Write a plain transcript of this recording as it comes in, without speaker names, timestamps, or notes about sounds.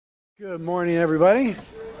Good morning, everybody.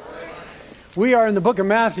 We are in the book of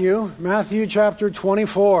Matthew, Matthew chapter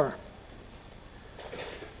 24.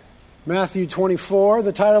 Matthew 24,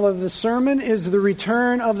 the title of the sermon is The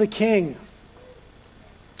Return of the King.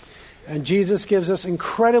 And Jesus gives us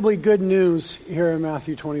incredibly good news here in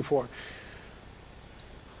Matthew 24.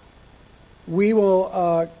 We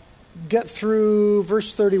will get through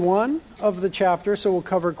verse 31 of the chapter, so we'll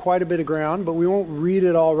cover quite a bit of ground, but we won't read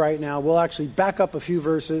it all right now. We'll actually back up a few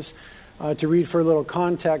verses to read for a little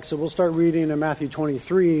context. So we'll start reading in Matthew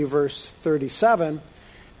 23, verse 37,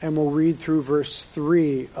 and we'll read through verse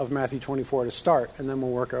 3 of Matthew 24 to start, and then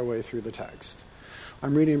we'll work our way through the text.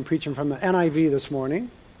 I'm reading and preaching from the NIV this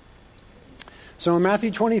morning. So in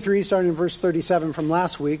Matthew 23, starting in verse 37 from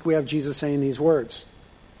last week, we have Jesus saying these words.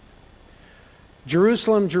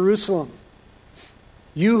 Jerusalem, Jerusalem,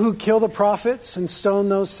 you who kill the prophets and stone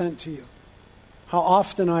those sent to you. How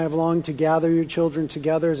often I have longed to gather your children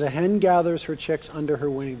together as a hen gathers her chicks under her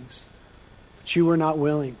wings. But you were not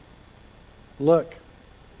willing. Look,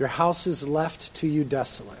 your house is left to you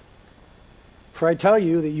desolate. For I tell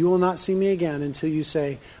you that you will not see me again until you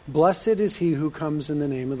say, Blessed is he who comes in the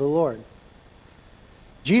name of the Lord.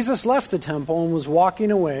 Jesus left the temple and was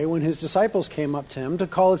walking away when his disciples came up to him to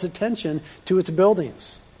call his attention to its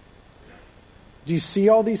buildings. Do you see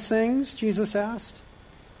all these things? Jesus asked.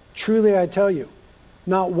 Truly I tell you,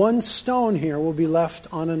 not one stone here will be left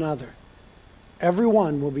on another. Every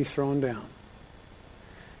one will be thrown down.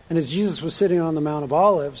 And as Jesus was sitting on the Mount of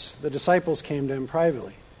Olives, the disciples came to him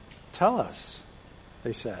privately. Tell us,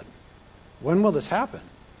 they said, when will this happen?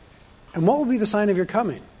 And what will be the sign of your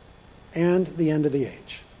coming and the end of the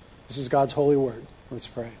age? This is God's holy word. Let's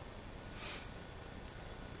pray.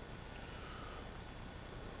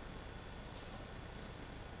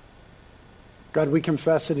 God, we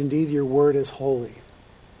confess that indeed your word is holy.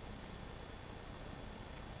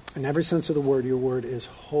 In every sense of the word, your word is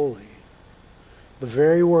holy. The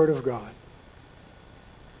very word of God.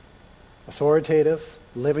 Authoritative,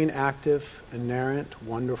 living, active, inerrant,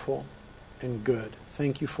 wonderful, and good.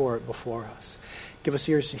 Thank you for it before us. Give us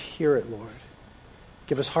ears to hear it, Lord.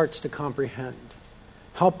 Give us hearts to comprehend.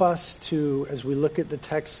 Help us to, as we look at the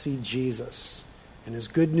text, see Jesus and his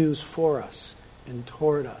good news for us and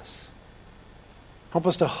toward us. Help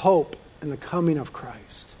us to hope in the coming of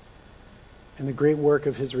Christ and the great work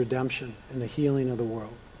of his redemption and the healing of the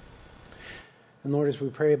world. And Lord, as we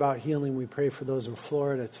pray about healing, we pray for those in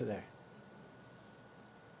Florida today.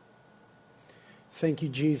 Thank you,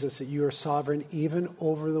 Jesus, that you are sovereign even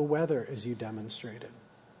over the weather as you demonstrated.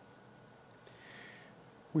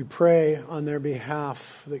 We pray on their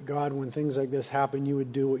behalf that God, when things like this happen, you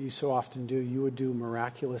would do what you so often do. You would do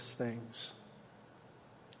miraculous things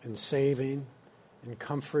in saving and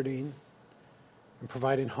comforting and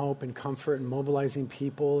providing hope and comfort and mobilizing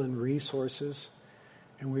people and resources.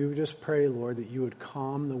 And we would just pray, Lord, that you would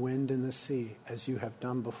calm the wind and the sea as you have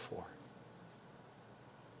done before.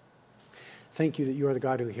 Thank you that you are the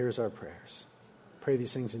God who hears our prayers. Pray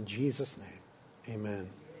these things in Jesus' name. Amen.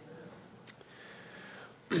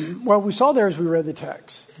 Well, we saw there as we read the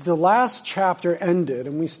text, the last chapter ended,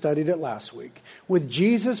 and we studied it last week, with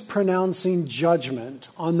Jesus pronouncing judgment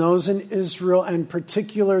on those in Israel, and in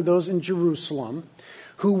particular those in Jerusalem,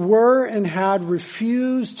 who were and had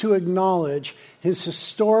refused to acknowledge his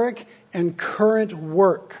historic and current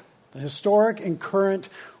work, the historic and current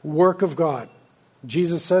work of God.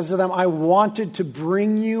 Jesus says to them, I wanted to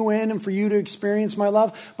bring you in and for you to experience my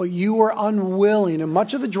love, but you were unwilling. And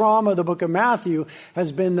much of the drama of the book of Matthew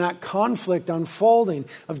has been that conflict unfolding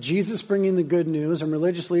of Jesus bringing the good news and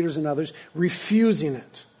religious leaders and others refusing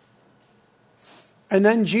it. And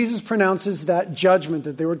then Jesus pronounces that judgment,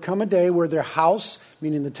 that there would come a day where their house,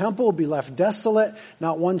 meaning the temple, would be left desolate.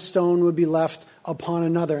 Not one stone would be left upon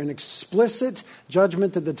another. An explicit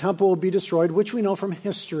judgment that the temple will be destroyed, which we know from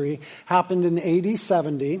history happened in AD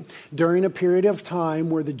 70 during a period of time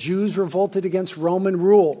where the Jews revolted against Roman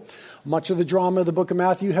rule. Much of the drama of the book of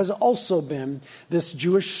Matthew has also been this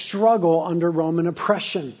Jewish struggle under Roman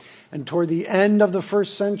oppression. And toward the end of the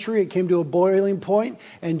first century, it came to a boiling point,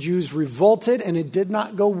 and Jews revolted, and it did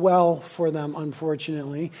not go well for them,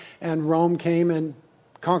 unfortunately. And Rome came and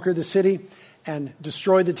conquered the city and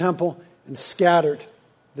destroyed the temple and scattered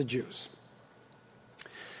the Jews.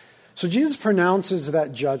 So Jesus pronounces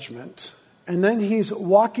that judgment, and then he's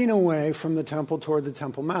walking away from the temple toward the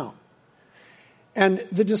Temple Mount. And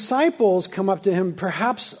the disciples come up to him,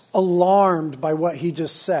 perhaps alarmed by what he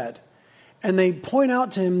just said. And they point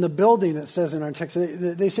out to him the building, it says in our text.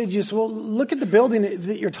 They say to Jesus, well, look at the building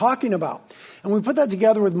that you're talking about. And we put that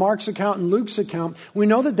together with Mark's account and Luke's account. We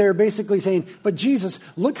know that they're basically saying, but Jesus,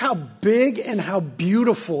 look how big and how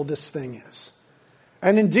beautiful this thing is.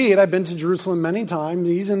 And indeed, I've been to Jerusalem many times.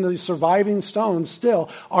 These and the surviving stones still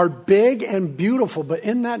are big and beautiful. But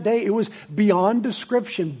in that day, it was beyond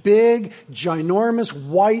description. Big, ginormous,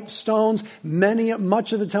 white stones.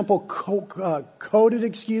 Much of the temple coated,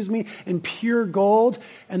 in pure gold.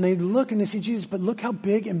 And they look and they say, Jesus, but look how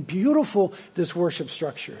big and beautiful this worship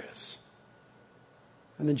structure is.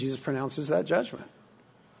 And then Jesus pronounces that judgment.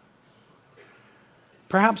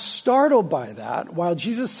 Perhaps startled by that, while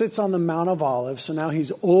Jesus sits on the Mount of Olives, so now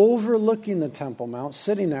he's overlooking the Temple Mount,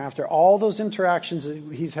 sitting there after all those interactions that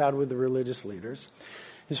he's had with the religious leaders,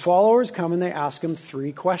 his followers come and they ask him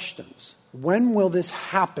 3 questions. When will this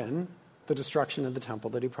happen, the destruction of the temple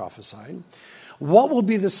that he prophesied? What will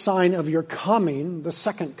be the sign of your coming? The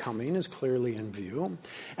second coming is clearly in view.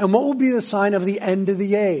 And what will be the sign of the end of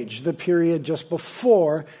the age, the period just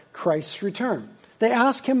before Christ's return? They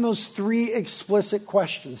ask him those 3 explicit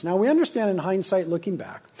questions. Now, we understand in hindsight, looking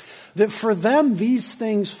back, that for them, these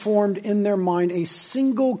things formed in their mind a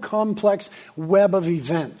single complex web of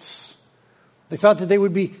events. They thought that they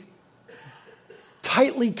would be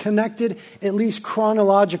tightly connected, at least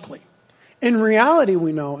chronologically. In reality,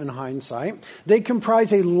 we know in hindsight, they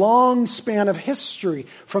comprise a long span of history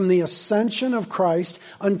from the ascension of Christ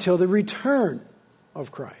until the return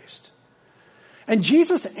of Christ. And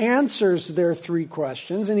Jesus answers their 3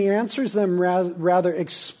 questions, and he answers them rather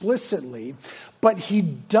explicitly, but he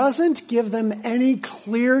doesn't give them any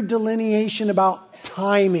clear delineation about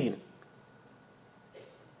timing.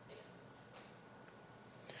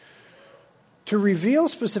 To reveal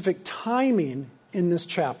specific timing in this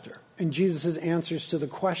chapter, in Jesus' answers to the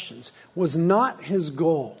questions, was not his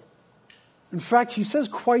goal. In fact, he says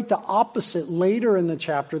quite the opposite later in the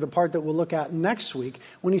chapter, the part that we'll look at next week,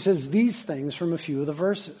 when he says these things from a few of the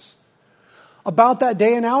verses. About that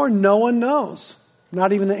day and hour, no one knows,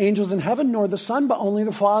 not even the angels in heaven, nor the Son, but only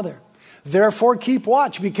the Father. Therefore, keep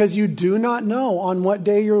watch, because you do not know on what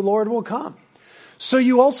day your Lord will come. So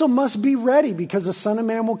you also must be ready, because the Son of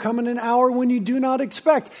Man will come in an hour when you do not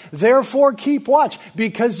expect. Therefore, keep watch,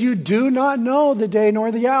 because you do not know the day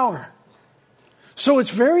nor the hour. So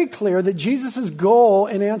it's very clear that Jesus' goal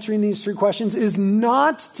in answering these 3 questions is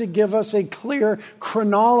not to give us a clear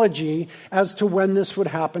chronology as to when this would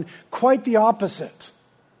happen. Quite the opposite.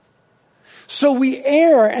 So we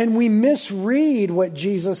err and we misread what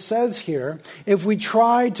Jesus says here if we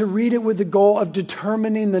try to read it with the goal of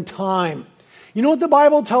determining the time. You know what the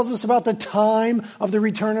Bible tells us about the time of the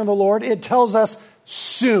return of the Lord? It tells us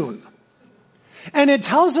soon. And it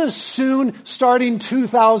tells us soon starting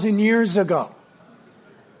 2,000 years ago.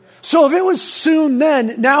 So if it was soon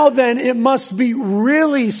then, now then, it must be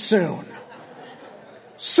really soon.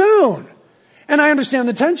 Soon. And I understand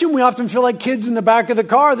the tension. We often feel like kids in the back of the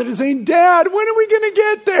car that are saying, Dad, when are we going to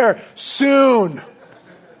get there? Soon.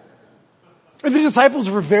 And the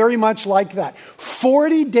disciples were very much like that.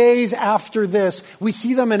 40 days after this, we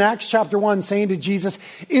see them in Acts chapter 1 saying to Jesus,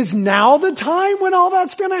 is now the time when all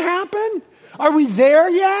that's going to happen? Are we there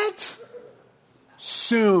yet?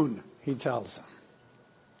 Soon, he tells them.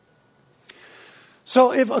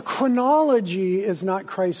 So if a chronology is not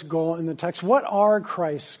Christ's goal in the text, what are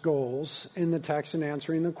Christ's goals in the text in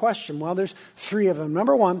answering the question? Well, there's 3 of them.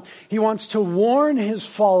 Number 1, he wants to warn his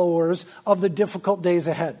followers of the difficult days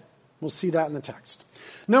ahead. We'll see that in the text.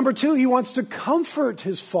 Number 2, he wants to comfort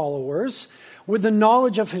his followers with the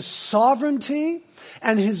knowledge of his sovereignty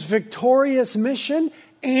and his victorious mission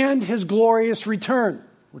and his glorious return,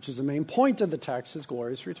 which is the main point of the text, his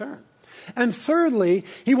glorious return. And thirdly,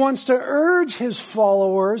 he wants to urge his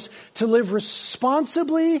followers to live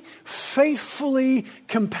responsibly, faithfully,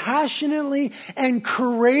 compassionately, and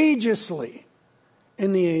courageously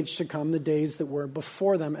in the age to come, the days that were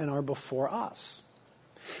before them and are before us.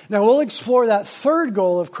 Now, we'll explore that third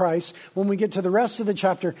goal of Christ when we get to the rest of the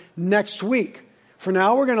chapter next week. For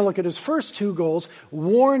now, we're going to look at his first 2 goals,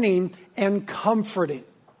 warning and comforting.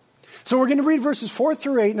 So we're going to read verses 4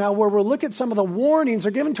 through 8 now, where we'll look at some of the warnings that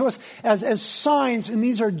are given to us as signs, and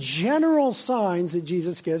these are general signs that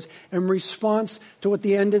Jesus gives in response to what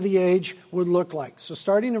the end of the age would look like. So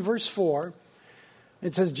starting in verse 4,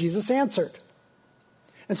 it says, Jesus answered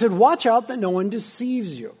and said, watch out that no one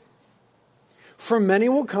deceives you. For many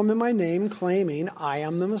will come in my name, claiming, I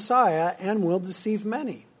am the Messiah, and will deceive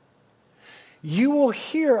many. You will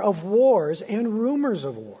hear of wars and rumors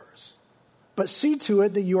of wars. But see to it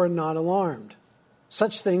that you are not alarmed.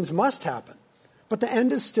 Such things must happen, but the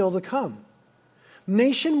end is still to come.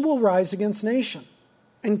 Nation will rise against nation,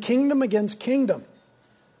 and kingdom against kingdom.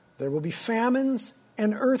 There will be famines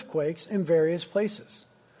and earthquakes in various places.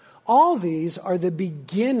 All these are the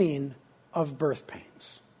beginning of birth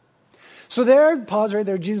pains. So there, pause right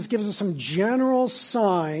there, Jesus gives us some general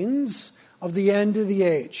signs of the end of the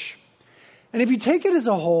age. And if you take it as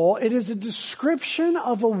a whole, it is a description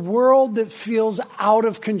of a world that feels out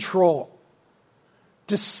of control.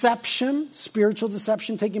 Deception, spiritual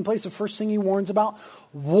deception taking place, the first thing he warns about.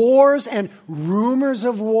 Wars and rumors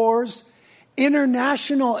of wars.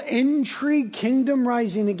 International intrigue, kingdom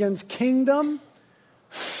rising against kingdom.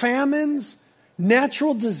 Famines,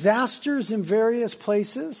 natural disasters in various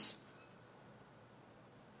places.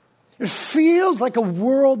 It feels like a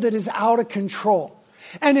world that is out of control.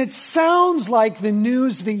 And it sounds like the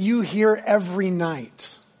news that you hear every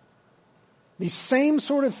night. These same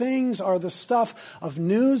sort of things are the stuff of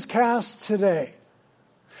newscasts today.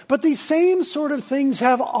 But these same sort of things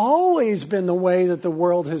have always been the way that the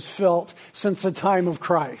world has felt since the time of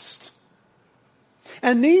Christ.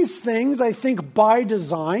 And these things, I think by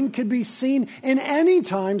design, could be seen in any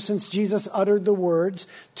time since Jesus uttered the words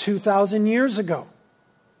 2,000 years ago.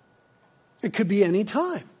 It could be any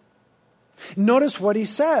time. Notice what he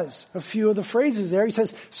says, a few of the phrases there. He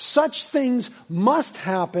says, such things must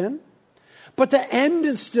happen, but the end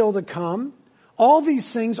is still to come. All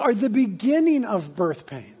these things are the beginning of birth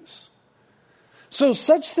pains. So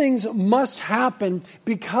such things must happen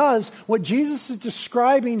because what Jesus is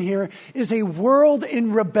describing here is a world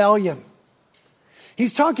in rebellion.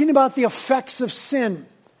 He's talking about the effects of sin.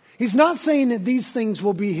 He's not saying that these things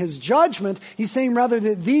will be his judgment. He's saying rather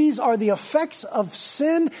that these are the effects of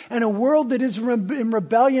sin and a world that is in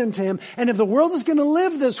rebellion to him. And if the world is going to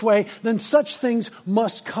live this way, then such things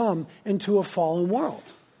must come into a fallen world.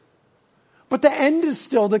 But the end is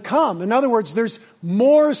still to come. In other words, there's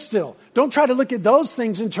more still. Don't try to look at those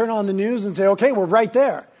things and turn on the news and say, okay, we're right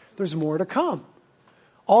there. There's more to come.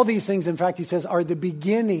 All these things, in fact, he says, are the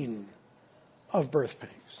beginning of birth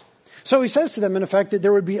pains. So he says to them, in effect, that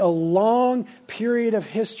there would be a long period of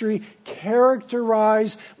history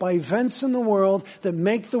characterized by events in the world that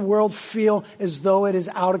make the world feel as though it is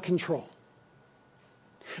out of control.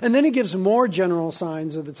 And then he gives more general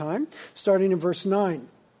signs of the time, starting in verse 9.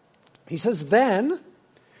 He says, then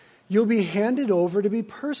you'll be handed over to be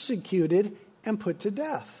persecuted and put to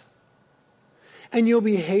death. And you'll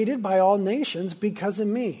be hated by all nations because of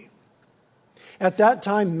me. At that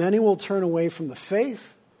time, many will turn away from the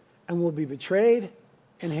faith and will be betrayed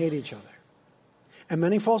and hate each other. And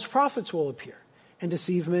many false prophets will appear and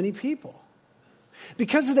deceive many people.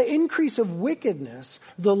 Because of the increase of wickedness,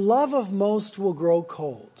 the love of most will grow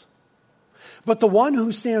cold. But the one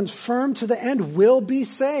who stands firm to the end will be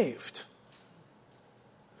saved.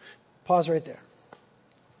 Pause right there.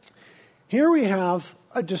 Here we have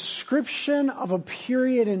a description of a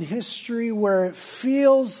period in history where it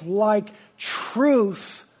feels like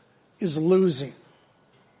truth is losing.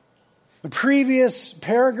 The previous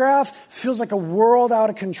paragraph feels like a world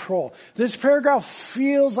out of control. This paragraph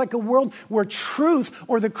feels like a world where truth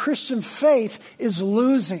or the Christian faith is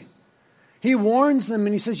losing. He warns them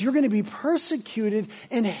and he says, you're going to be persecuted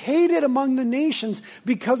and hated among the nations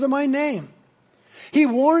because of my name. He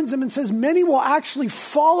warns them and says, many will actually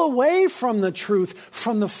fall away from the truth,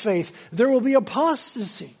 from the faith. There will be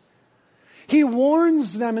apostasy. He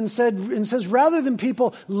warns them and says, rather than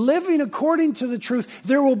people living according to the truth,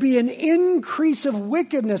 there will be an increase of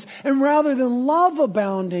wickedness. And rather than love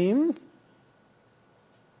abounding,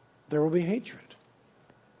 there will be hatred.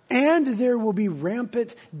 And there will be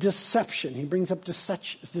rampant deception. He brings up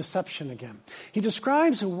deception again. He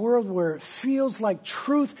describes a world where it feels like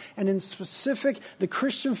truth, and in specific, the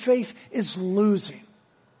Christian faith is losing.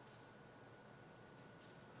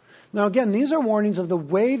 Now again, these are warnings of the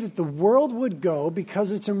way that the world would go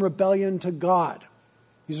because it's in rebellion to God.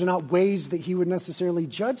 These are not ways that he would necessarily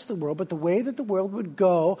judge the world, but the way that the world would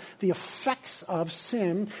go, the effects of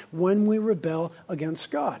sin when we rebel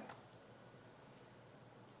against God.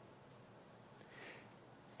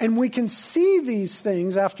 And we can see these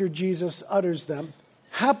things after Jesus utters them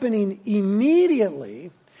happening immediately.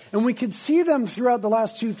 And we could see them throughout the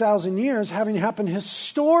last 2,000 years having happened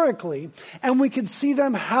historically. And we could see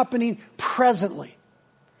them happening presently.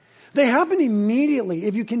 They happen immediately.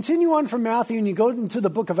 If you continue on from Matthew and you go into the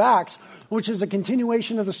book of Acts, which is a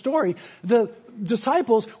continuation of the story, the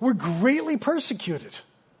disciples were greatly persecuted.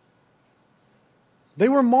 They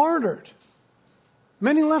were martyred.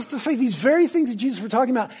 Many left the faith. These very things that Jesus was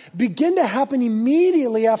talking about begin to happen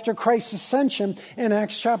immediately after Christ's ascension in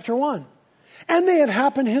Acts chapter 1. And they had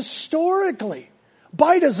happened historically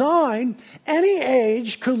By design, any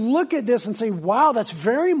age could look at this and say, wow, that's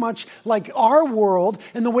very much like our world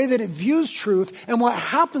and the way that it views truth and what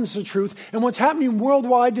happens to truth and what's happening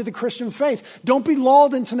worldwide to the Christian faith. Don't be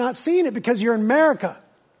lulled into not seeing it because you're in America.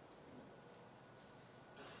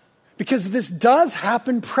 Because this does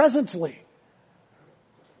happen presently.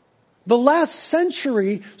 The last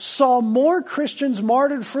century saw more Christians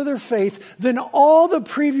martyred for their faith than all the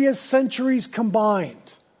previous centuries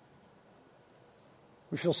combined.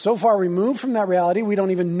 We feel so far removed from that reality, we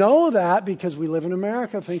don't even know that because we live in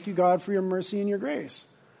America. Thank you, God, for your mercy and your grace.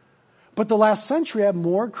 But the last century had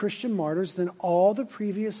more Christian martyrs than all the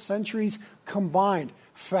previous centuries combined.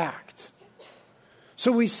 Fact.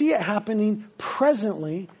 So we see it happening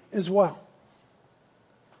presently as well.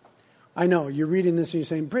 I know, you're reading this and you're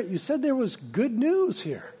saying, Britt, you said there was good news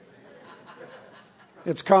here.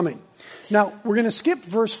 It's coming. Now, we're going to skip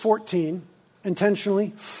verse 14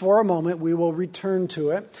 intentionally for a moment. We will return to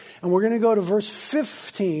it. And we're going to go to verse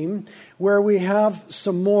 15 where we have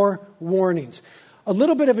some more warnings. A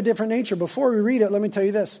little bit of a different nature. Before we read it, let me tell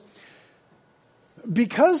you this.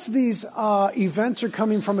 Because these events are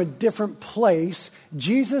coming from a different place,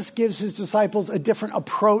 Jesus gives his disciples a different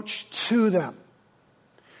approach to them.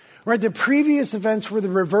 Right? The previous events were the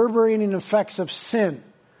reverberating effects of sin,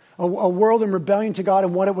 a world in rebellion to God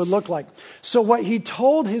and what it would look like. So what he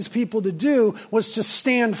told his people to do was to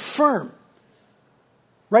stand firm.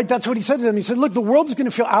 Right? That's what he said to them. He said, look, the world is going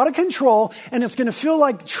to feel out of control and it's going to feel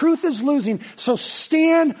like truth is losing. So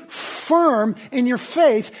stand firm in your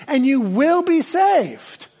faith and you will be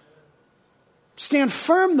saved. Stand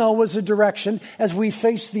firm, though, was a direction as we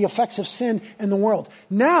face the effects of sin in the world.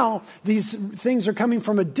 Now, these things are coming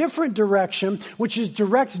from a different direction, which is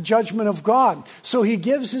direct judgment of God. So he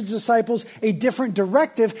gives his disciples a different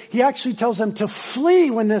directive. He actually tells them to flee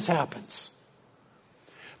when this happens.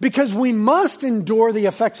 Because we must endure the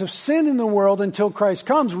effects of sin in the world until Christ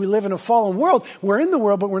comes. We live in a fallen world. We're in the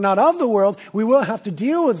world, but we're not of the world. We will have to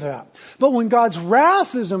deal with that. But when God's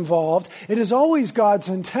wrath is involved, it is always God's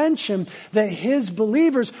intention that his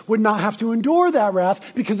believers would not have to endure that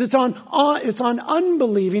wrath because it's on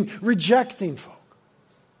unbelieving, rejecting folk.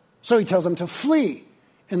 So he tells them to flee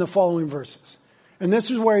in the following verses. And this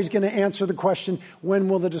is where he's going to answer the question, when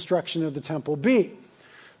will the destruction of the temple be?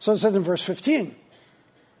 So it says in verse 15,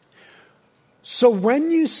 so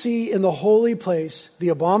when you see in the holy place the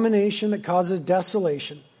abomination that causes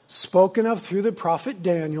desolation, spoken of through the prophet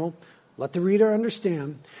Daniel, let the reader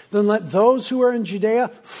understand, then let those who are in Judea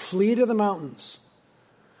flee to the mountains.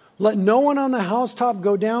 Let no one on the housetop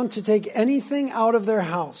go down to take anything out of their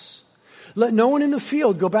house. Let no one in the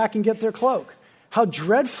field go back and get their cloak. How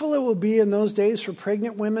dreadful it will be in those days for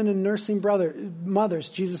pregnant women and nursing mothers.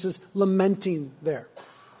 Jesus is lamenting there.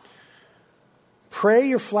 Pray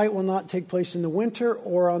your flight will not take place in the winter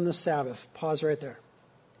or on the Sabbath. Pause right there.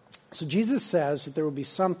 So Jesus says that there will be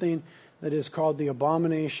something that is called the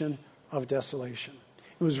abomination of desolation.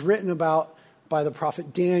 It was written about by the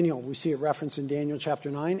prophet Daniel. We see it referenced in Daniel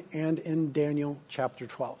chapter 9 and in Daniel chapter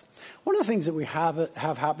 12. One of the things that we have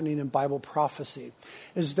happening in Bible prophecy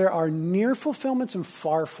is there are near fulfillments and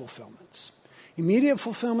far fulfillments. Immediate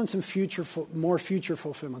fulfillments and more future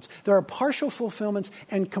fulfillments. There are partial fulfillments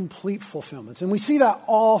and complete fulfillments. And we see that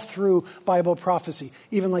all through Bible prophecy.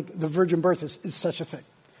 Even like the virgin birth is such a thing.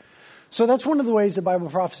 So that's one of the ways that Bible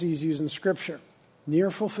prophecy is used in Scripture. Near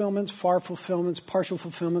fulfillments, far fulfillments, partial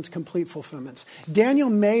fulfillments, complete fulfillments. Daniel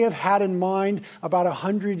may have had in mind about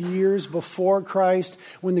 100 years before Christ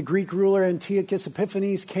when the Greek ruler Antiochus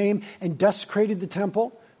Epiphanes came and desecrated the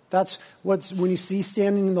temple. That's when you see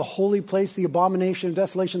standing in the holy place, the abomination of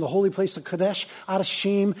desolation, the holy place of Kadesh, out of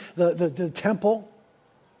shame, the temple.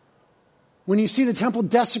 When you see the temple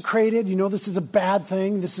desecrated, you know this is a bad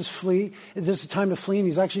thing. This is flee. This is time to flee. And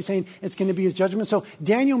he's actually saying it's going to be his judgment. So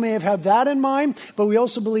Daniel may have had that in mind, but we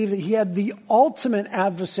also believe that he had the ultimate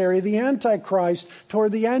adversary, the Antichrist,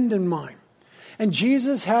 toward the end in mind. And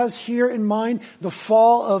Jesus has here in mind the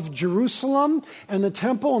fall of Jerusalem and the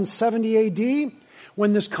temple in 70 AD.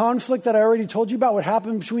 When this conflict that I already told you about would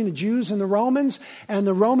happen between the Jews and the Romans, and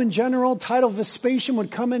the Roman general titled Vespasian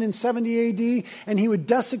would come in 70 AD, and he would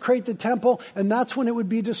desecrate the temple, and that's when it would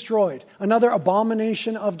be destroyed. Another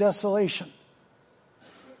abomination of desolation.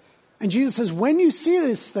 And Jesus says, when you see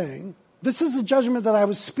this thing, this is the judgment that I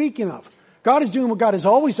was speaking of. God is doing what God has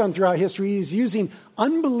always done throughout history. He's using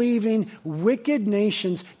unbelieving, wicked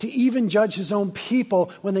nations to even judge his own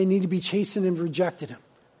people when they need to be chastened and rejected him.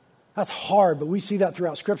 That's hard, but we see that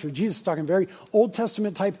throughout Scripture. Jesus is talking very Old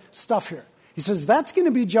Testament type stuff here. He says, that's going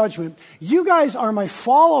to be judgment. You guys are my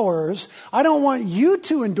followers. I don't want you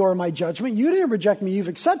to endure my judgment. You didn't reject me. You've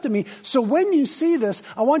accepted me. So when you see this,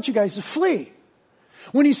 I want you guys to flee.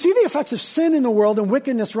 When you see the effects of sin in the world and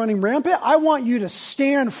wickedness running rampant, I want you to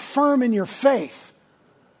stand firm in your faith.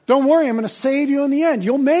 Don't worry, I'm going to save you in the end.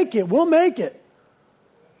 You'll make it. We'll make it.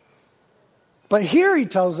 But here he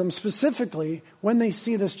tells them specifically, when they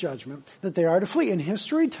see this judgment, that they are to flee. And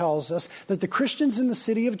history tells us that the Christians in the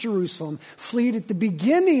city of Jerusalem fled at the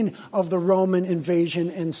beginning of the Roman invasion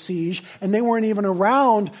and siege, and they weren't even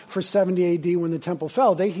around for 70 AD when the temple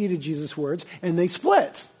fell. They heeded Jesus' words, and they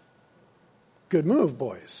split. Good move,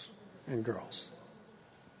 boys and girls.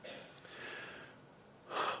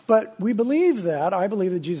 But I believe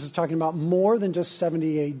that Jesus is talking about more than just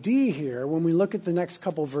 70 AD here when we look at the next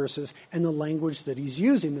couple verses and the language that he's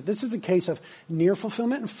using. That this is a case of near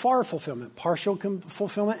fulfillment and far fulfillment, partial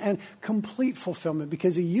fulfillment and complete fulfillment,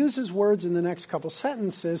 because he uses words in the next couple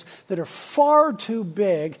sentences that are far too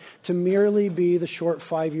big to merely be the short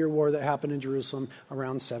 5-year war that happened in Jerusalem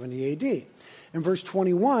around 70 AD. In verse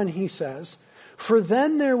 21, he says, "For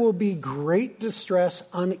then there will be great distress,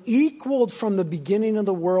 unequaled from the beginning of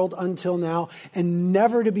the world until now, and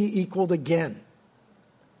never to be equaled again.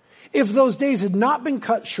 If those days had not been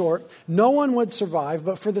cut short, no one would survive,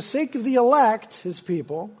 but for the sake of the elect, his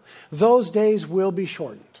people, those days will be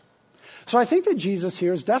shortened." So I think that Jesus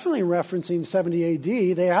here is definitely referencing 70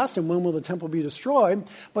 AD. They asked him, when will the temple be destroyed?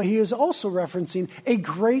 But he is also referencing a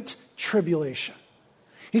great tribulation.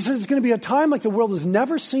 He says it's going to be a time like the world has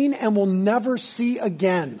never seen and will never see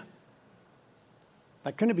again.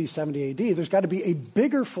 That couldn't be 70 AD. There's got to be a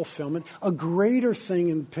bigger fulfillment, a greater thing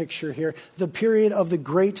in picture here, the period of the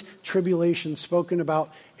Great Tribulation spoken about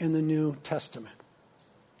in the New Testament.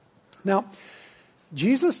 Now,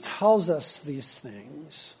 Jesus tells us these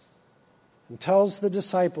things and tells the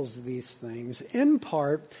disciples these things in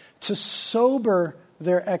part to sober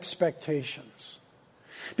their expectations.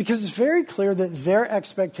 Because it's very clear that their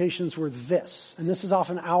expectations were this, and this is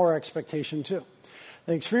often our expectation too.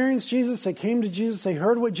 They experienced Jesus, they came to Jesus, they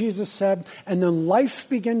heard what Jesus said, and then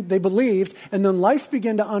they believed, and then life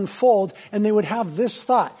began to unfold, and they would have this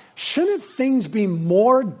thought: shouldn't things be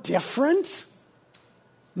more different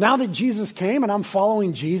now that Jesus came and I'm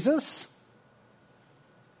following Jesus?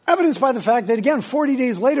 Evidenced by the fact that, again, 40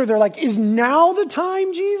 days later, they're like, is now the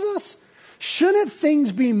time, Jesus? Shouldn't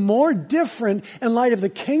things be more different in light of the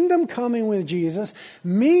kingdom coming with Jesus,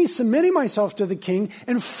 me submitting myself to the king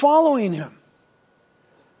and following him?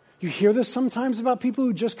 You hear this sometimes about people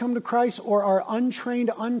who just come to Christ or are untrained,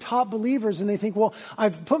 untaught believers, and they think, well,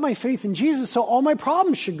 I've put my faith in Jesus, so all my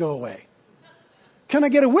problems should go away. Can I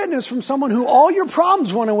get a witness from someone who all your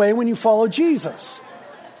problems went away when you follow Jesus?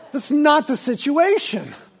 That's not the situation.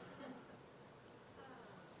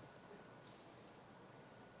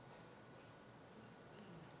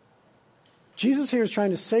 Jesus here is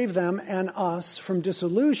trying to save them and us from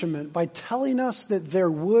disillusionment by telling us that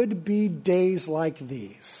there would be days like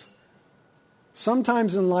these.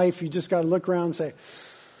 Sometimes in life, you just got to look around and say,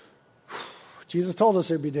 Jesus told us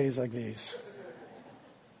there'd be days like these.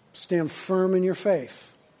 Stand firm in your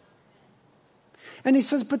faith. And he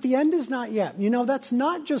says, but the end is not yet. You know, that's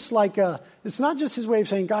not just it's not just his way of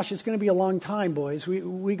saying, gosh, it's going to be a long time, boys.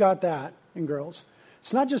 We got that, and girls.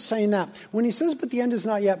 It's not just saying that. When he says, but the end is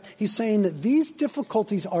not yet, he's saying that these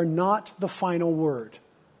difficulties are not the final word.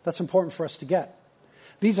 That's important for us to get.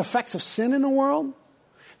 These effects of sin in the world,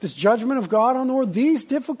 this judgment of God on the world, these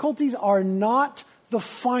difficulties are not the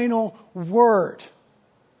final word.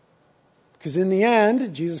 Because in the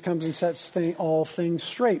end, Jesus comes and sets all things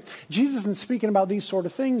straight. Jesus, in speaking about these sort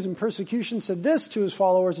of things in persecution, said this to his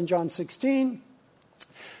followers in John 16.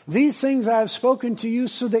 These things I have spoken to you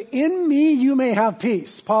so that in me you may have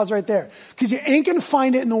peace. Pause right there. Because you ain't going to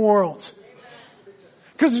find it in the world.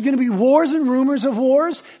 Because there's going to be wars and rumors of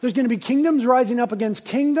wars. There's going to be kingdoms rising up against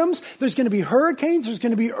kingdoms. There's going to be hurricanes. There's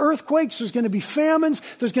going to be earthquakes. There's going to be famines.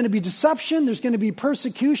 There's going to be deception. There's going to be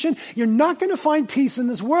persecution. You're not going to find peace in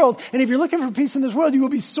this world. And if you're looking for peace in this world, you will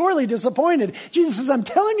be sorely disappointed. Jesus says, I'm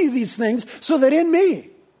telling you these things so that in me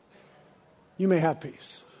you may have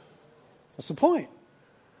peace. That's the point.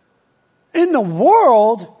 In the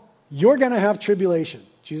world, you're going to have tribulation.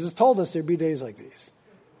 Jesus told us there'd be days like these.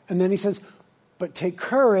 And then he says, but take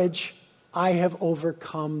courage, I have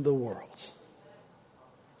overcome the world.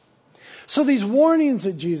 So these warnings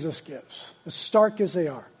that Jesus gives, as stark as they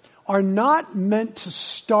are not meant to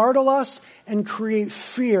startle us and create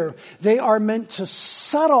fear. They are meant to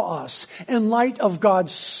settle us in light of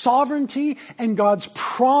God's sovereignty and God's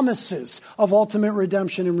promises of ultimate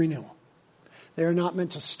redemption and renewal. They are not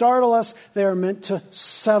meant to startle us. They are meant to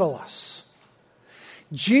settle us.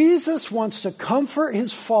 Jesus wants to comfort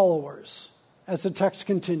his followers, as the text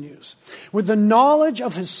continues, with the knowledge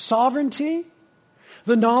of his sovereignty,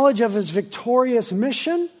 the knowledge of his victorious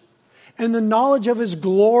mission, and the knowledge of his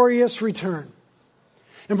glorious return.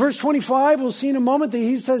 In verse 25, we'll see in a moment that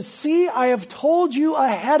he says, "See, I have told you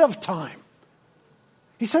ahead of time."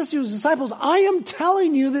 He says to his disciples, I am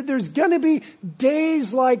telling you that there's going to be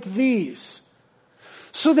days like these.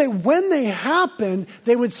 So that when they happen,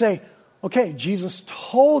 they would say, okay, Jesus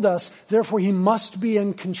told us, therefore he must be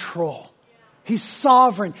in control. He's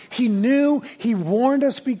sovereign. He knew. He warned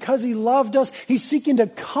us because he loved us. He's seeking to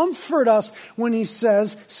comfort us when he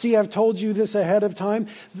says, see, I've told you this ahead of time,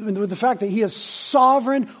 with the fact that he is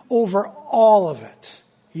sovereign over all of it,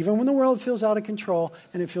 even when the world feels out of control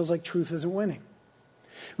and it feels like truth isn't winning.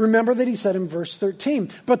 Remember that he said in verse 13,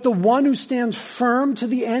 but the one who stands firm to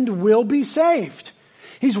the end will be saved.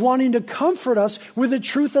 He's wanting to comfort us with the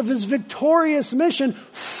truth of his victorious mission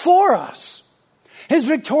for us. His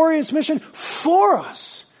victorious mission for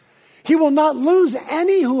us. He will not lose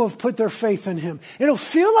any who have put their faith in him. It'll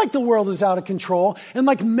feel like the world is out of control and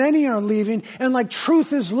like many are leaving and like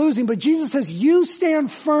truth is losing. But Jesus says, you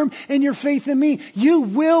stand firm in your faith in me. You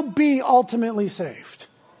will be ultimately saved.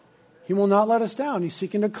 He will not let us down. He's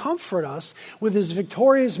seeking to comfort us with his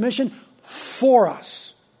victorious mission for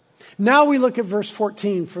us. Now we look at verse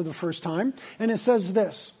 14 for the first time, and it says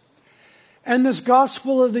this, and this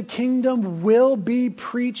gospel of the kingdom will be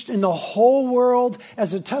preached in the whole world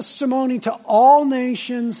as a testimony to all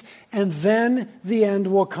nations, and then the end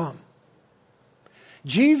will come.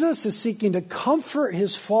 Jesus is seeking to comfort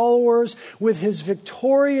his followers with his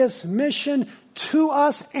victorious mission to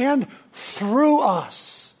us and through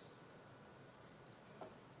us.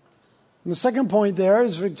 And the second point there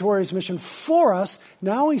is victorious mission for us.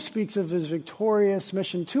 Now he speaks of his victorious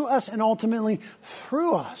mission to us and ultimately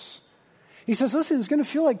through us. He says, listen, it's going to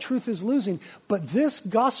feel like truth is losing, but this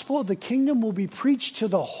gospel of the kingdom will be preached to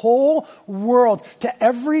the whole world, to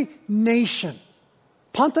every nation.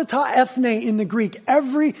 Pantata ethne in the Greek,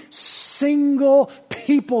 every single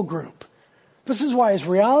people group. This is why as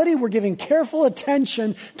reality, we're giving careful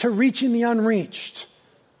attention to reaching the unreached.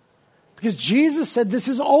 Because Jesus said this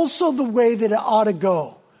is also the way that it ought to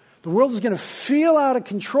go. The world is going to feel out of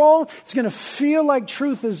control. It's going to feel like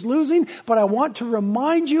truth is losing. But I want to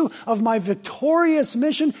remind you of my victorious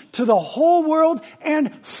mission to the whole world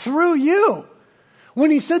and through you.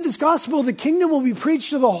 When he said this gospel of the kingdom will be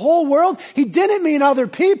preached to the whole world, he didn't mean other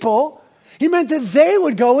people. He meant that they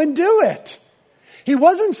would go and do it. He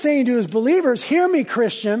wasn't saying to his believers, hear me,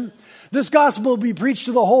 Christian, this gospel will be preached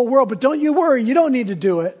to the whole world, but don't you worry, you don't need to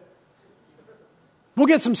do it. We'll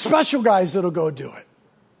get some special guys that'll go do it.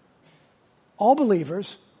 All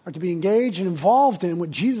believers are to be engaged and involved in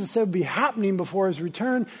what Jesus said would be happening before his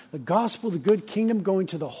return, the gospel, the good kingdom going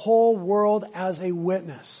to the whole world as a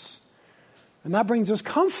witness. And that brings us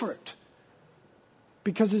comfort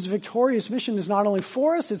because his victorious mission is not only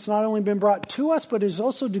for us, it's not only been brought to us, but it is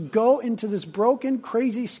also to go into this broken,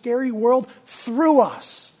 crazy, scary world through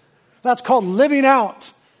us. That's called living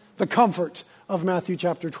out the comfort of Matthew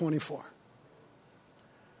chapter 24.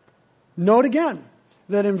 Note again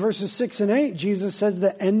that in verses 6 and 8, Jesus says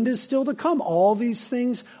the end is still to come. All these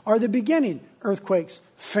things are the beginning. Earthquakes,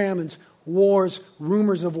 famines, wars,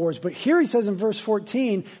 rumors of wars. But here he says in verse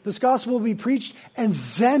 14, this gospel will be preached and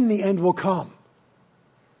then the end will come.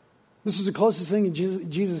 This is the closest thing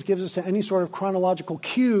Jesus gives us to any sort of chronological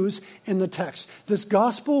cues in the text. This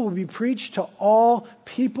gospel will be preached to all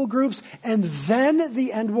people groups, and then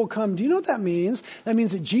the end will come. Do you know what that means? That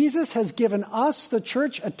means that Jesus has given us, the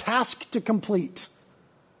church, a task to complete.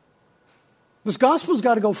 This gospel's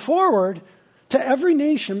got to go forward to every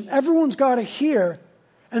nation. Everyone's got to hear,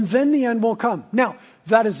 and then the end will come. Now,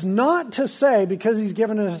 that is not to say, because he's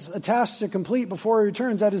given us a task to complete before he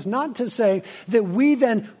returns, that is not to say that we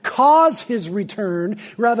then cause his return.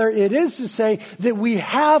 Rather, it is to say that we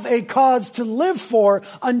have a cause to live for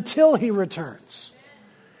until he returns.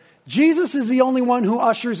 Jesus is the only one who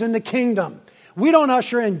ushers in the kingdom. We don't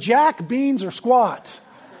usher in jack, beans, or squat.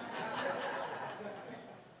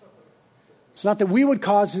 It's not that we would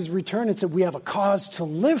cause his return, it's that we have a cause to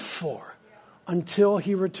live for until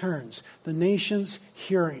he returns, the nations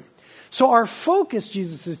hearing. So our focus,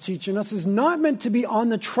 Jesus is teaching us, is not meant to be on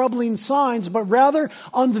the troubling signs, but rather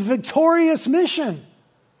on the victorious mission.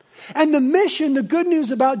 And the mission, the good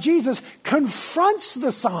news about Jesus, confronts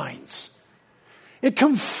the signs. It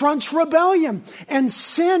confronts rebellion and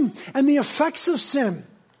sin and the effects of sin.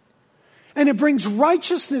 And it brings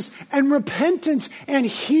righteousness and repentance and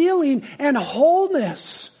healing and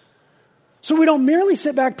wholeness. So we don't merely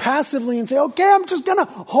sit back passively and say, okay, I'm just going to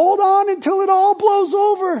hold on until it all blows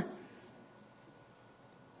over.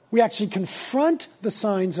 We actually confront the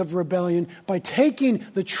signs of rebellion by taking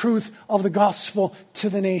the truth of the gospel to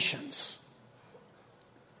the nations.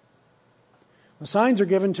 The signs are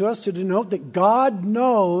given to us to denote that God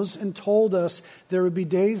knows and told us there would be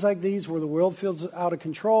days like these where the world feels out of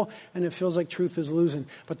control and it feels like truth is losing.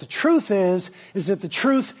 But the truth is that the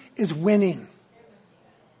truth is winning.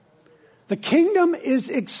 The kingdom is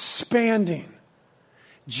expanding.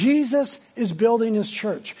 Jesus is building his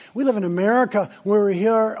church. We live in America where we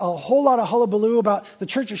hear a whole lot of hullabaloo about the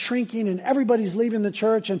church is shrinking and everybody's leaving the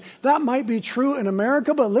church. And that might be true in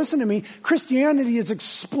America, but listen to me, Christianity is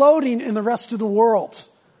exploding in the rest of the world.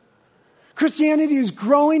 Christianity is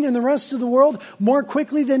growing in the rest of the world more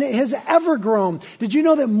quickly than it has ever grown. Did you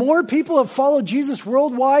know that more people have followed Jesus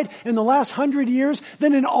worldwide in the last 100 years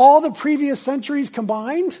than in all the previous centuries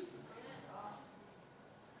combined?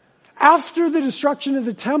 After the destruction of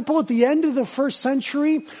the temple at the end of the first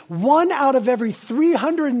century, 1 out of every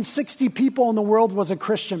 360 people in the world was a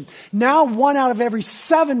Christian. Now 1 out of every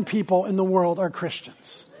 7 people in the world are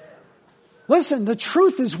Christians. Listen, the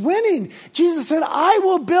truth is winning. Jesus said, I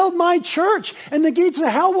will build my church, and the gates of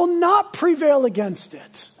hell will not prevail against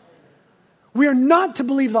it. We are not to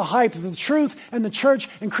believe the hype of the truth, and the church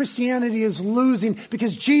and Christianity is losing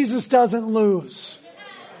because Jesus doesn't lose.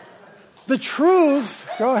 The truth,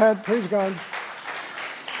 go ahead, praise God.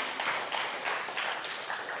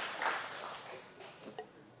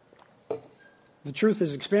 The truth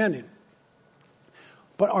is expanding.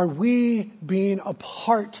 But are we being a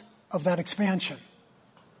part of that expansion?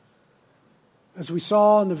 As we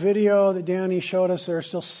saw in the video that Danny showed us, there are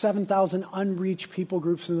still 7,000 unreached people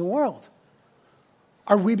groups in the world.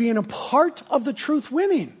 Are we being a part of the truth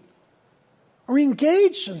winning? Are we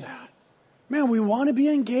engaged in that? Man, we want to be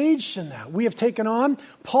engaged in that. We have taken on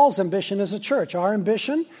Paul's ambition as a church. Our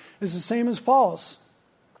ambition is the same as Paul's.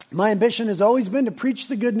 My ambition has always been to preach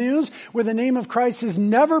the good news where the name of Christ has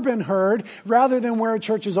never been heard, rather than where a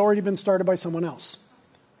church has already been started by someone else.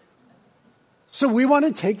 So we want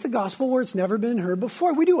to take the gospel where it's never been heard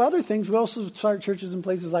before. We do other things. We also start churches in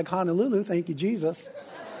places like Honolulu, thank you, Jesus.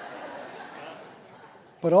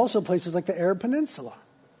 But also places like the Arab Peninsula.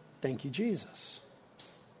 Thank you, Jesus.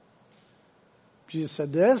 Jesus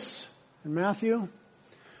said this in Matthew,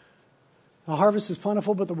 the harvest is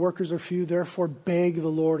plentiful, but the workers are few. Therefore, beg the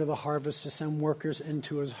Lord of the harvest to send workers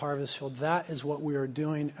into his harvest field. That is what we are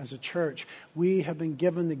doing as a church. We have been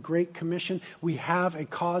given the Great Commission. We have a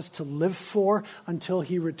cause to live for until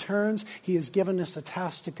he returns. He has given us a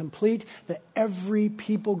task to complete, that every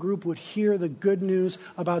people group would hear the good news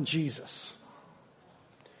about Jesus.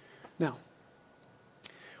 Now,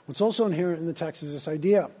 what's also inherent in the text is this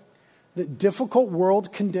idea that difficult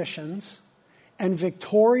world conditions and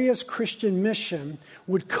victorious Christian mission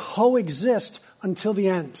would coexist until the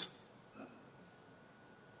end.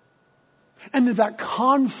 And that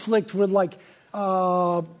conflict would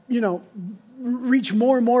reach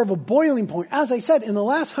more and more of a boiling point. As I said, in the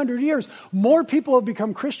last 100 years, more people have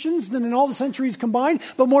become Christians than in all the centuries combined,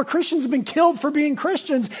 but more Christians have been killed for being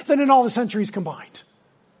Christians than in all the centuries combined.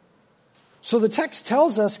 So the text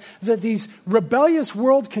tells us that these rebellious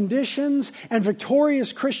world conditions and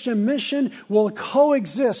victorious Christian mission will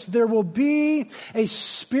coexist. There will be a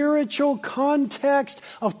spiritual context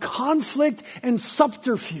of conflict and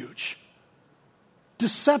subterfuge,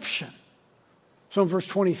 deception. So in verse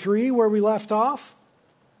 23, where we left off,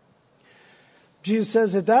 Jesus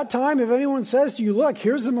says, at that time, if anyone says to you, look,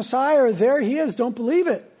 here's the Messiah, or there he is, don't believe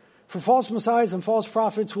it. For false messiahs and false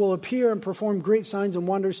prophets will appear and perform great signs and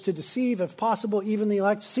wonders to deceive, if possible, even the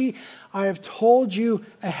elect. See, I have told you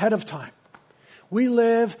ahead of time. We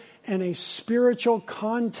live in a spiritual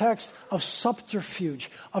context of subterfuge,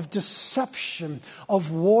 of deception, of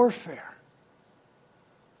warfare.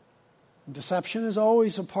 And deception is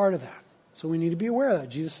always a part of that. So we need to be aware of that.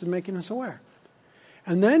 Jesus is making us aware.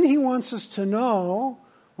 And then he wants us to know,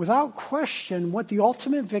 without question, what the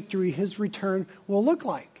ultimate victory, his return, will look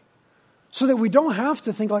like. So that we don't have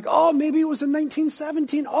to think like, oh, maybe it was in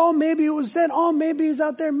 1917. Oh, maybe it was then. Oh, maybe he's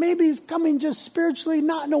out there. Maybe he's coming just spiritually,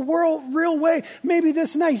 not in a real way. Maybe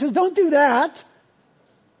this and that. He says, don't do that.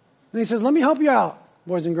 And he says, let me help you out,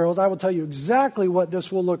 boys and girls. I will tell you exactly what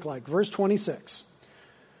this will look like. Verse 26.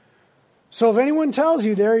 So if anyone tells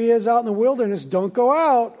you there he is out in the wilderness, don't go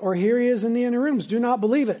out. Or here he is in the inner rooms. Do not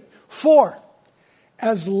believe it. 4.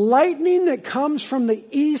 As lightning that comes from the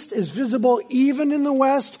east is visible even in the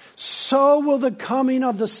west, so will the coming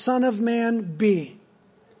of the Son of Man be.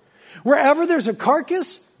 Wherever there's a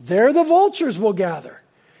carcass, there the vultures will gather.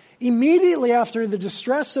 Immediately after the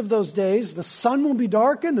distress of those days, the sun will be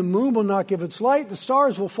darkened, the moon will not give its light, the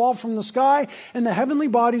stars will fall from the sky, and the heavenly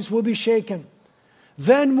bodies will be shaken.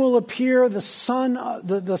 Then will appear the sign of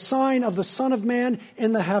the Son of Man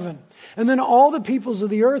in the heaven. And then all the peoples of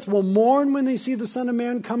the earth will mourn when they see the Son of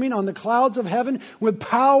Man coming on the clouds of heaven with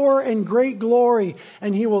power and great glory.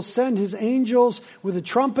 And he will send his angels with a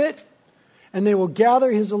trumpet, and they will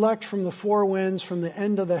gather his elect from the four winds, from the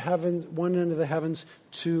end of the heavens, one end of the heavens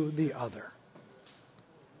to the other.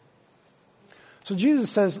 So Jesus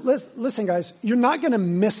says, listen guys, you're not going to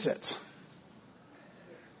miss it.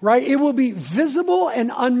 Right? It will be visible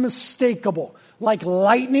and unmistakable. Like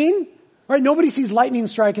lightning. Right? Nobody sees lightning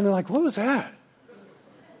strike and they're like, what was that?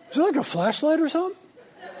 Is it like a flashlight or something?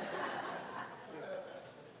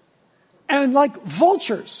 And like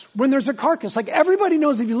vultures, when there's a carcass, like everybody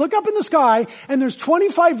knows if you look up in the sky and there's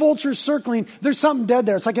 25 vultures circling, there's something dead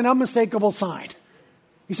there. It's like an unmistakable sign.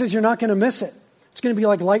 He says you're not going to miss it. It's going to be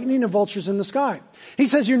like lightning and vultures in the sky. He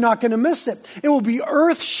says you're not going to miss it. It will be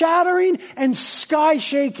earth-shattering and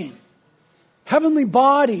sky-shaking. Heavenly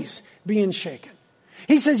bodies being shaken.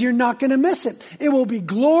 He says you're not going to miss it. It will be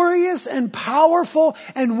glorious and powerful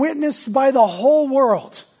and witnessed by the whole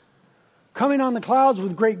world. Coming on the clouds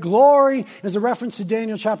with great glory is a reference to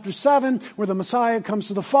Daniel chapter 7, where the Messiah comes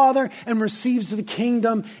to the Father and receives the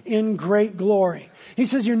kingdom in great glory. He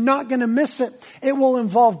says you're not going to miss it. It will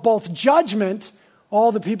involve both judgment,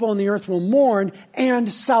 all the people on the earth will mourn, and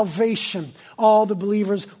salvation. All the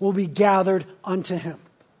believers will be gathered unto him.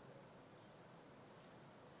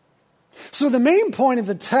 So the main point of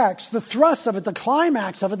the text, the thrust of it, the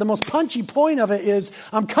climax of it, the most punchy point of it is,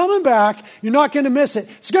 I'm coming back, you're not going to miss it.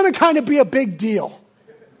 It's going to kind of be a big deal.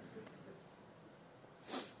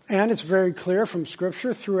 And it's very clear from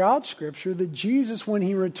Scripture, throughout Scripture, that Jesus, when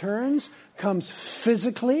he returns, comes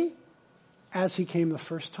physically as he came the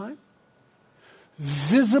first time,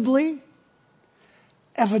 visibly,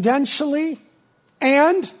 evidentially,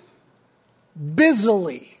 and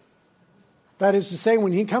busily. That is to say,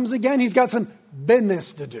 when he comes again, he's got some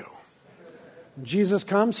business to do. When Jesus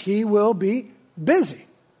comes, he will be busy.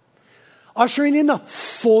 Ushering in the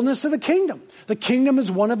fullness of the kingdom. The kingdom is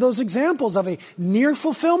one of those examples of a near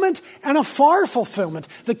fulfillment and a far fulfillment.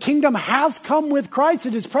 The kingdom has come with Christ.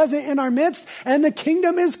 It is present in our midst, and the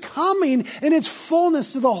kingdom is coming in its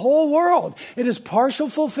fullness to the whole world. It is partial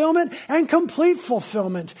fulfillment and complete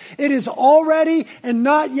fulfillment. It is already and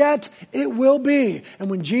not yet. It will be. And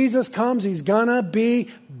when Jesus comes, he's gonna be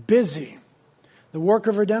busy. The work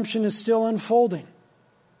of redemption is still unfolding.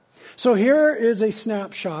 So here is a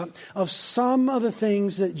snapshot of some of the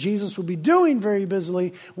things that Jesus will be doing very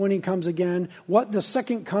busily when he comes again, what the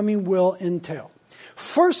second coming will entail.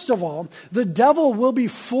 First of all, the devil will be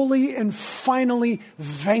fully and finally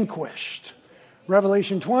vanquished.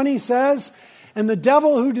 Revelation 20 says, and the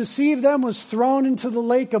devil who deceived them was thrown into the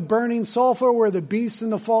lake of burning sulfur where the beast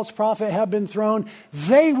and the false prophet have been thrown.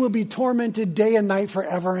 They will be tormented day and night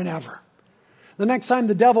forever and ever. The next time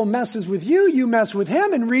the devil messes with you, you mess with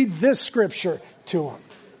him and read this scripture to him.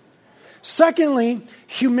 Secondly,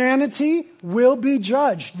 humanity will be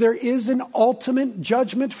judged. There is an ultimate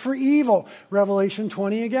judgment for evil. Revelation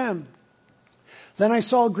 20 again. Then I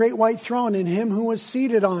saw a great white throne and him who was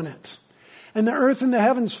seated on it. And the earth and the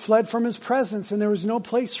heavens fled from his presence, and there was no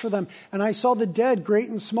place for them. And I saw the dead, great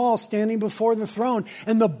and small, standing before the throne,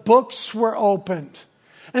 and the books were opened.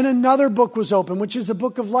 And another book was opened, which is the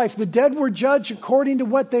book of life. The dead were judged according to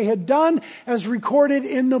what they had done, as recorded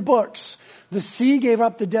in the books. The sea gave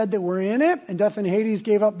up the dead that were in it, and death and Hades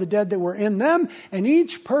gave up the dead that were in them, and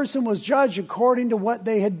each person was judged according to what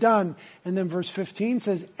they had done. And then verse 15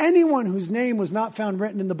 says, anyone whose name was not found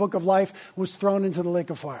written in the book of life was thrown into the lake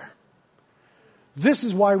of fire. This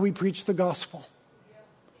is why we preach the gospel.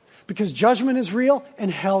 Because judgment is real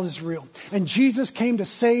and hell is real. And Jesus came to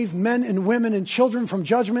save men and women and children from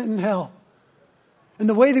judgment and hell. And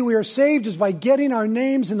the way that we are saved is by getting our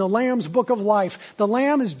names in the Lamb's book of life. The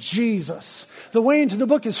Lamb is Jesus. The way into the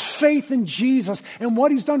book is faith in Jesus and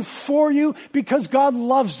what he's done for you, because God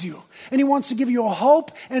loves you. And he wants to give you a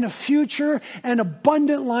hope and a future and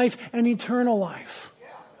abundant life and eternal life.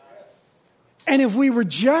 And if we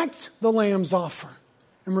reject the Lamb's offer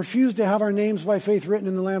and refuse to have our names by faith written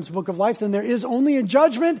in the Lamb's book of life, then there is only a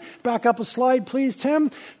judgment, back up a slide please,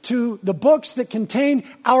 Tim, to the books that contain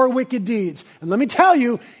our wicked deeds. And let me tell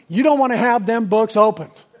you, you don't want to have them books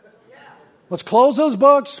opened. Let's close those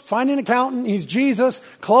books, find an accountant, he's Jesus,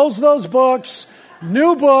 close those books,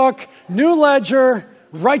 new book, new ledger,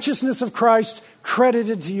 righteousness of Christ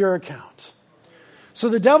credited to your account. So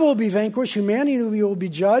the devil will be vanquished, humanity will be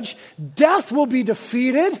judged, death will be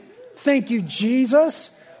defeated. Thank you, Jesus.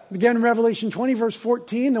 Again, in Revelation 20, verse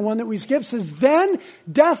 14, the one that we skipped, says, then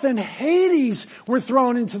death and Hades were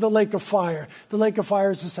thrown into the lake of fire. The lake of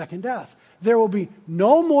fire is the second death. There will be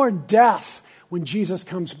no more death when Jesus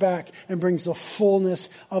comes back and brings the fullness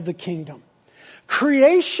of the kingdom.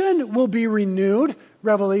 Creation will be renewed,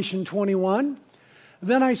 Revelation 21.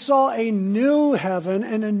 Then I saw a new heaven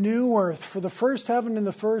and a new earth, for the first heaven and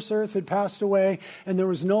the first earth had passed away, and there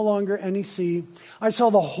was no longer any sea. I saw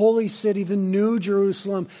the holy city, the new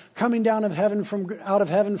Jerusalem, coming down out of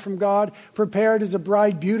heaven from God, prepared as a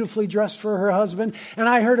bride beautifully dressed for her husband. And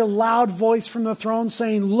I heard a loud voice from the throne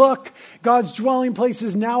saying, look, God's dwelling place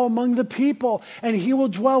is now among the people, and he will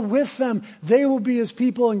dwell with them. They will be his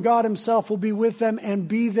people, and God himself will be with them and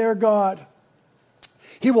be their God.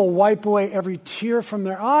 He will wipe away every tear from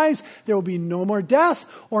their eyes. There will be no more death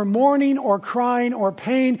or mourning or crying or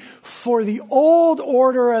pain, for the old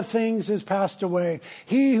order of things has passed away.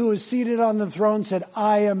 He who is seated on the throne said,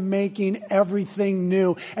 I am making everything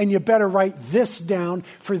new. And you better write this down,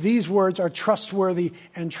 for these words are trustworthy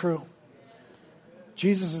and true.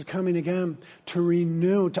 Jesus is coming again to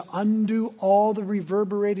renew, to undo all the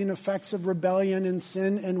reverberating effects of rebellion and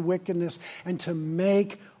sin and wickedness, and to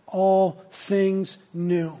make all things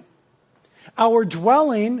new. Our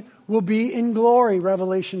dwelling will be in glory,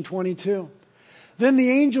 Revelation 22. Then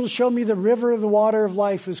the angel showed me the river of the water of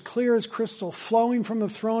life, as clear as crystal, flowing from the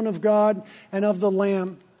throne of God and of the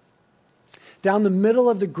Lamb, down the middle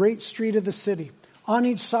of the great street of the city. On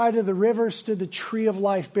each side of the river stood the tree of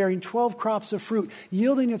life, bearing 12 crops of fruit,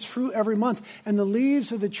 yielding its fruit every month. And the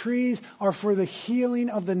leaves of the trees are for the healing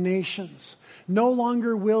of the nations. No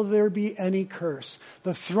longer will there be any curse.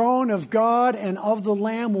 The throne of God and of the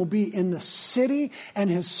Lamb will be in the city, and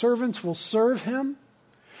his servants will serve him.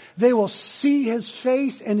 They will see his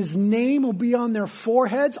face, and his name will be on their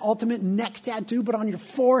foreheads. Ultimate neck tattoo, but on your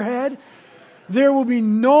forehead. There will be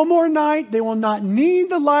no more night. They will not need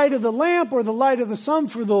the light of the lamp or the light of the sun,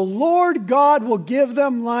 for the Lord God will give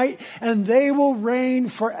them light, and they will reign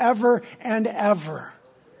forever and ever.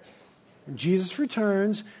 When Jesus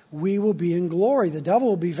returns, we will be in glory. The devil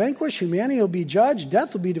will be vanquished. Humanity will be judged.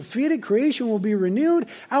 Death will be defeated. Creation will be renewed.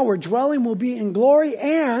 Our dwelling will be in glory.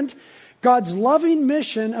 And God's loving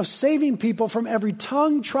mission of saving people from every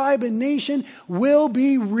tongue, tribe, and nation will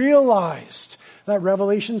be realized. That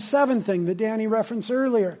Revelation 7 thing that Danny referenced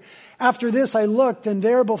earlier. After this I looked, and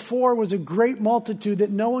there before was a great multitude that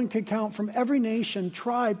no one could count, from every nation,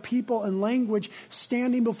 tribe, people, and language,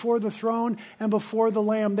 standing before the throne and before the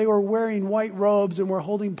Lamb. They were wearing white robes and were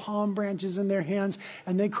holding palm branches in their hands,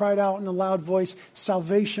 and they cried out in a loud voice,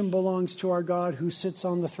 salvation belongs to our God who sits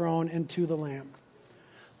on the throne and to the Lamb.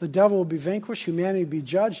 The devil will be vanquished, humanity will be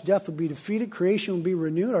judged, death will be defeated, creation will be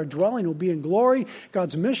renewed, our dwelling will be in glory,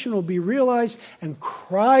 God's mission will be realized, and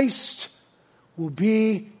Christ will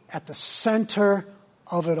be at the center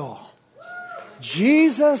of it all.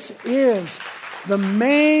 Jesus is the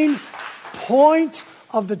main point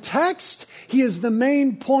of the text. He is the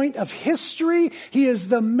main point of history. He is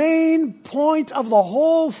the main point of the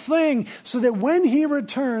whole thing, so that when he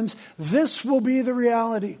returns, this will be the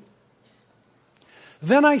reality.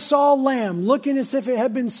 Then I saw a lamb looking as if it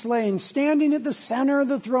had been slain, standing at the center of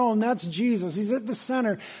the throne. That's Jesus. He's at the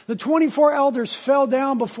center. The 24 elders fell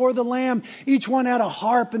down before the lamb. Each one had a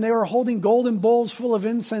harp, and they were holding golden bowls full of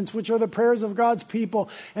incense, which are the prayers of God's people.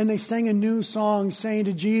 And they sang a new song, saying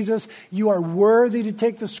to Jesus, you are worthy to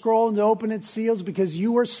take the scroll and to open its seals, because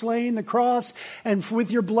you were slain the cross, and with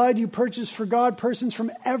your blood you purchased for God persons from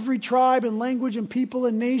every tribe and language and people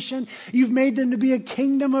and nation. You've made them to be a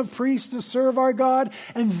kingdom of priests to serve our God,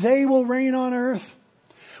 and they will reign on earth.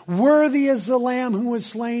 Worthy is the Lamb who was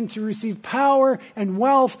slain to receive power and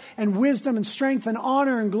wealth and wisdom and strength and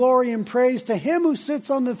honor and glory and praise. To him who sits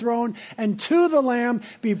on the throne and to the Lamb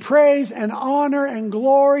be praise and honor and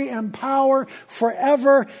glory and power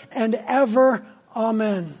forever and ever.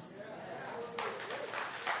 Amen.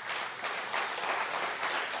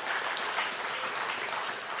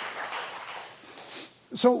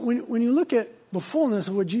 So when you look at the fullness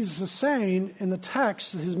of what Jesus is saying in the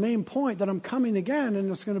text, his main point, that I'm coming again and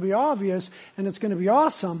it's going to be obvious and it's going to be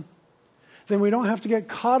awesome, then we don't have to get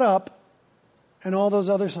caught up in all those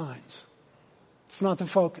other signs. It's not the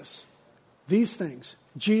focus. These things,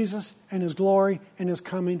 Jesus and his glory and his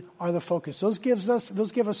coming, are the focus. Those give us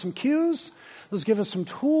some cues. Those give us some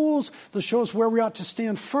tools. Those show us where we ought to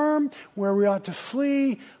stand firm, where we ought to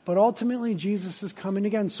flee. But ultimately, Jesus is coming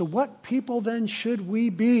again. So what people then should we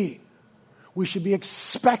be? We should be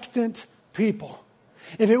expectant people.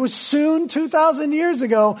 If it was soon 2,000 years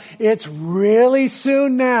ago, it's really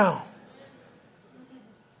soon now.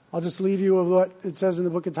 I'll just leave you with what it says in the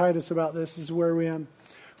book of Titus about this. This is where we end.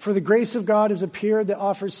 For the grace of God has appeared that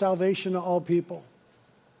offers salvation to all people.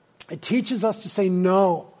 It teaches us to say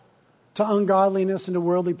no to ungodliness and to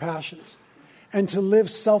worldly passions, and to live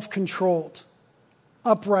self-controlled,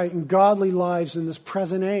 upright, and godly lives in this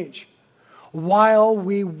present age, while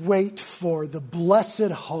we wait for the blessed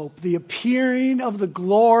hope, the appearing of the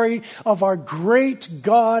glory of our great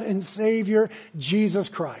God and Savior, Jesus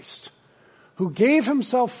Christ, who gave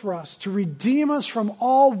himself for us to redeem us from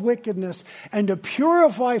all wickedness and to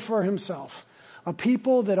purify for himself a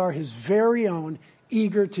people that are his very own,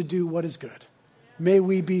 eager to do what is good. May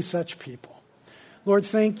we be such people. Lord,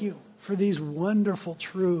 thank you for these wonderful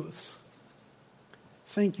truths.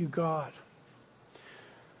 Thank you, God.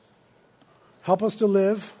 Help us to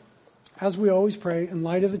live, as we always pray, in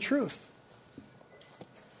light of the truth.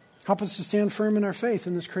 Help us to stand firm in our faith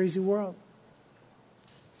in this crazy world.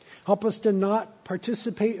 Help us to not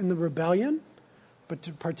participate in the rebellion, but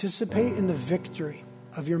to participate in the victory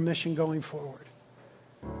of your mission going forward.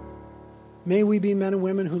 May we be men and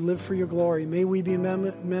women who live for your glory. May we be men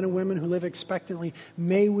and women who live expectantly.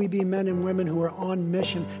 May we be men and women who are on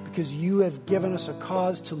mission because you have given us a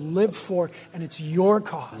cause to live for, and it's your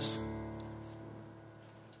cause.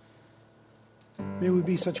 May we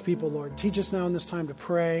be such people, Lord. Teach us now in this time to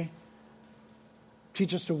pray.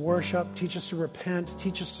 Teach us to worship. Teach us to repent.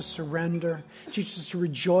 Teach us to surrender. Teach us to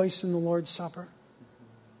rejoice in the Lord's Supper,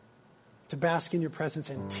 to bask in your presence,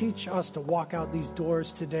 and teach us to walk out these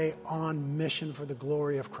doors today on mission for the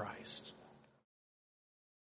glory of Christ.